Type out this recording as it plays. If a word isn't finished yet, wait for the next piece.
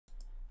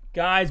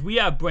Guys, we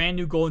have brand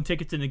new golden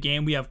tickets in the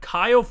game. We have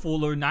Kyle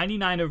Fuller,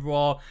 99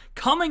 overall,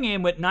 coming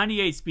in with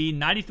 98 speed,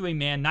 93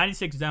 man,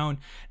 96 zone,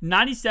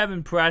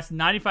 97 press,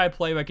 95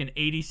 play rec, and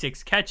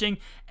 86 catching.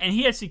 And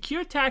he has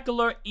secure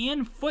tackler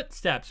and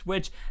footsteps,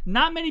 which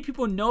not many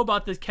people know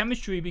about this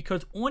chemistry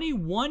because only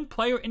one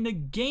player in the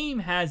game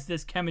has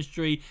this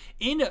chemistry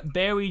in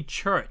Barry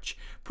Church.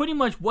 Pretty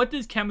much what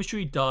this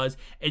chemistry does,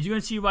 as you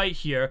can see right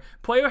here,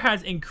 player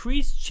has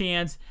increased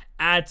chance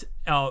at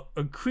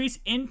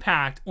increased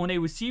impact on a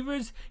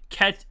receiver's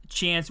catch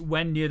chance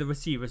when near the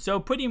receiver. So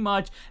pretty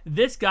much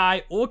this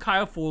guy or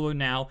Kyle Fuller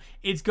now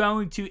is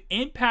going to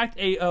impact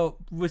a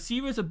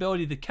receiver's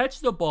ability to catch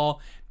the ball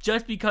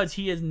just because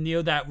he is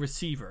near that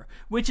receiver,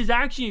 which is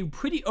actually a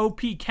pretty OP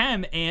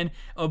chem and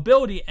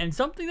ability and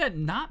something that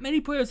not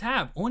many players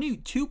have. Only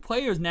 2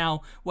 players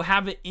now will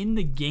have it in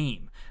the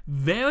game.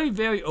 Very,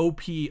 very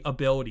OP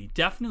ability.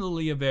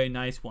 Definitely a very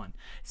nice one.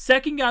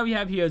 Second guy we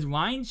have here is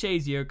Ryan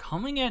Shazier,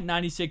 coming at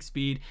 96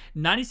 speed,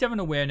 97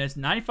 awareness,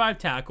 95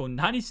 tackle,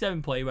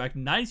 97 play rec,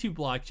 92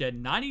 block shed,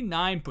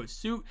 99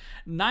 pursuit,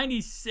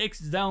 96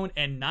 zone,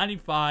 and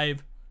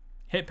 95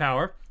 hit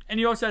power. And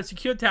he also has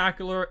secure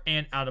tackler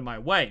and out of my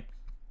way.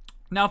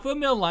 Now for a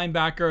middle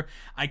linebacker,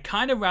 I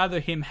kind of rather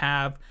him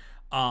have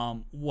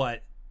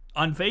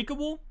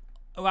unfakeable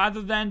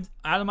rather than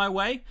out of my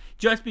way,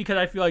 just because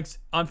I feel like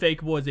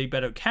unfakeable is a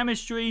better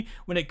chemistry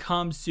when it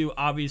comes to,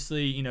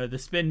 obviously, you know, the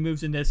spin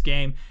moves in this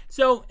game.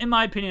 So in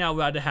my opinion, I would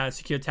rather have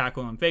secure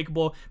tackle and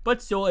unfakeable,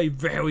 but still a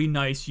very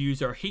nice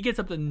user. He gets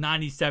up to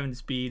 97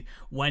 speed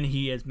when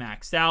he is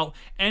maxed out.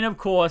 And of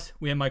course,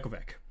 we have Michael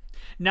Vick.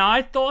 Now,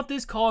 I thought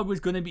this card was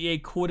going to be a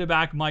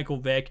quarterback Michael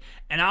Vick,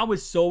 and I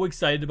was so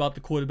excited about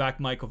the quarterback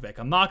Michael Vick.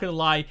 I'm not going to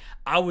lie,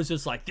 I was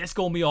just like, this is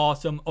going to be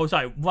awesome. Oh,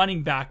 sorry,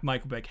 running back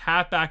Michael Vick,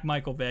 halfback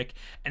Michael Vick,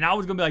 and I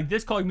was going to be like,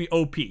 this card is going to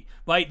be OP,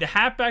 right? The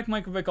halfback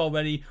Michael Vick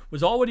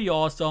was already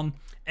awesome,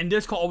 and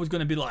this card was going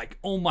to be like,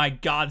 oh my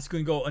god, it's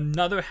going to go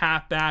another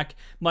halfback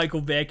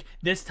Michael Vick.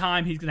 This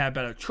time, he's going to have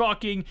better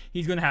trucking,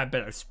 he's going to have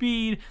better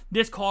speed.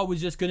 This card was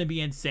just going to be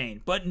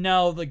insane. But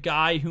no, the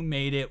guy who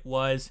made it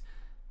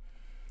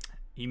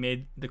he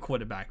made the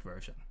quarterback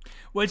version,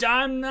 which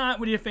I'm not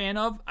really a fan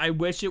of. I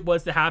wish it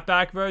was the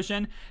halfback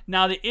version.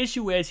 Now, the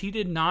issue is he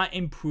did not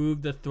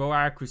improve the throw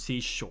accuracy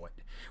short,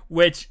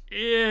 which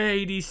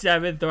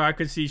 87 throw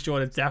accuracy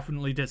short is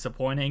definitely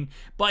disappointing,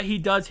 but he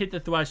does hit the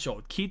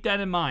threshold. Keep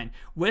that in mind.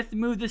 With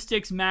Move the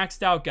Sticks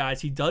maxed out,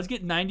 guys, he does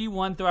get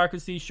 91 throw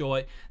accuracy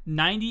short,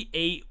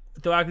 98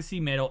 throw accuracy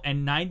middle,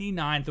 and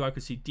 99 throw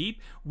accuracy deep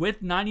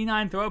with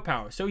 99 throw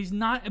power. So he's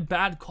not a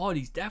bad card.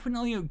 He's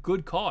definitely a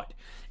good card.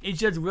 It's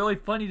just really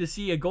funny to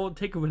see a gold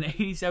ticker with an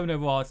 87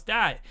 overall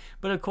stat.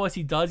 But of course,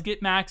 he does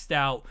get maxed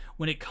out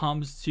when it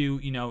comes to,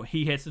 you know,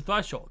 he hits the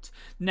thresholds.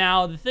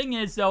 Now, the thing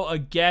is, though,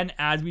 again,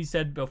 as we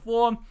said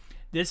before,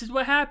 this is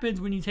what happens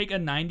when you take a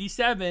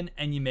 97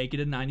 and you make it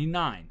a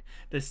 99.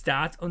 The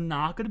stats are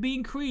not going to be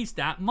increased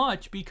that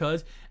much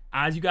because,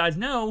 as you guys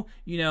know,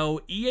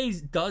 EA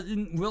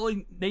doesn't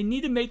really, they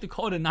need to make the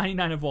card a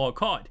 99 overall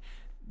card.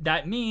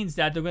 That means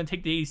that they're going to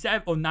take the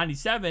 87 or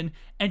 97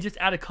 and just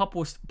add a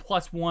couple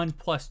 +1s,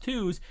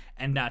 +2s,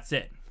 and that's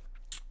it.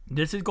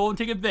 This is Golden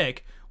Ticket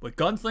Vick with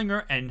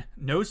Gunslinger and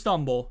No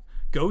Stumble.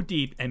 Go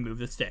deep and move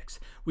the sticks.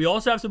 We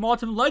also have some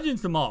Ultimate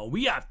Legends tomorrow.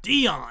 We have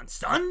Deion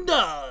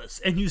Sanders.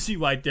 And you see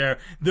right there,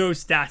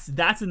 those stats,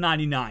 that's a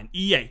 99.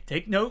 EA,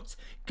 take notes,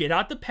 get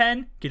out the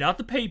pen, get out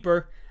the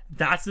paper.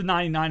 That's the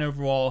 99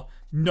 overall,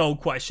 no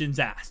questions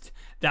asked.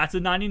 That's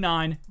a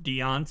 99,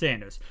 Deion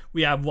Sanders.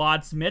 We have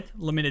Rod Smith,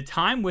 limited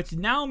time, which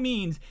now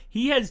means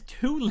he has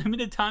 2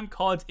 limited time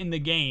cards in the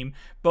game,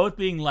 both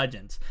being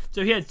legends.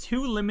 So he has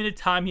 2 limited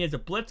time. He has a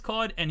blitz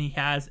card, and he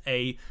has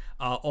a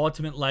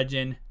Ultimate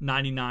Legend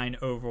 99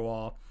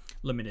 overall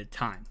limited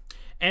time.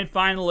 And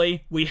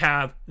finally, we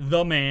have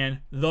the man,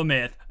 the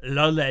myth,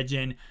 the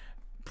legend,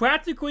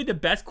 practically the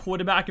best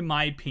quarterback in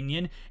my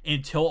opinion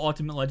until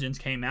Ultimate Legends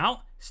came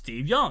out,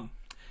 Steve Young.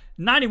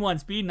 91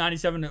 speed,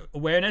 97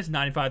 awareness,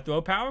 95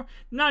 throw power,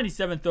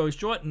 97 throw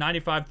short,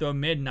 95 throw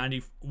mid,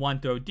 91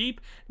 throw deep,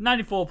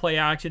 94 play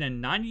action,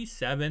 and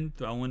 97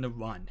 throw in the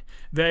run.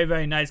 Very,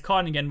 very nice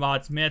card. And again,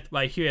 Rod Smith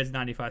right here has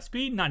 95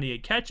 speed,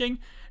 98 catching,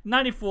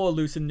 94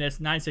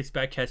 elusiveness, 96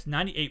 back catch,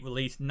 98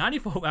 release,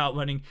 94 out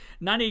running,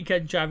 98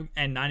 catching traffic,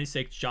 and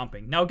 96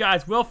 jumping. Now,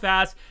 guys, real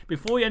fast,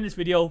 before we end this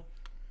video,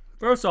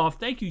 first off,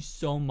 thank you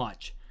so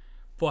much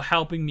for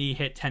helping me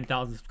hit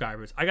 10,000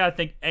 subscribers. I gotta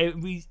thank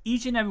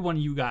each and every one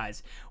of you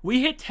guys.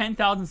 We hit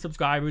 10,000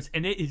 subscribers,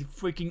 and it is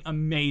freaking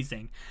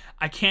amazing.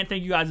 I can't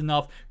thank you guys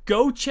enough.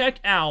 Go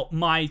check out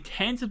my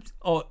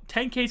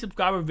 10K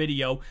subscriber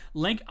video,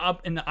 link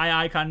up in the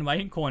eye icon in the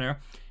right-hand corner.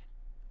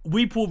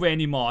 We pulled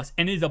Randy Moss,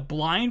 and it is a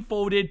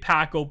blindfolded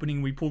pack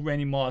opening. We pulled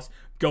Randy Moss.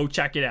 Go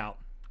check it out.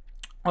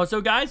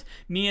 Also, guys,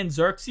 me and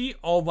Xerxes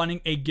are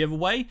running a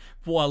giveaway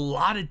for a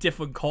lot of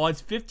different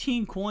cards.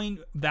 15 coin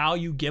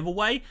value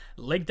giveaway.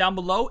 Link down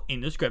below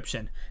in the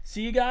description.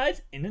 See you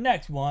guys in the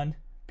next one.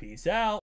 Peace out.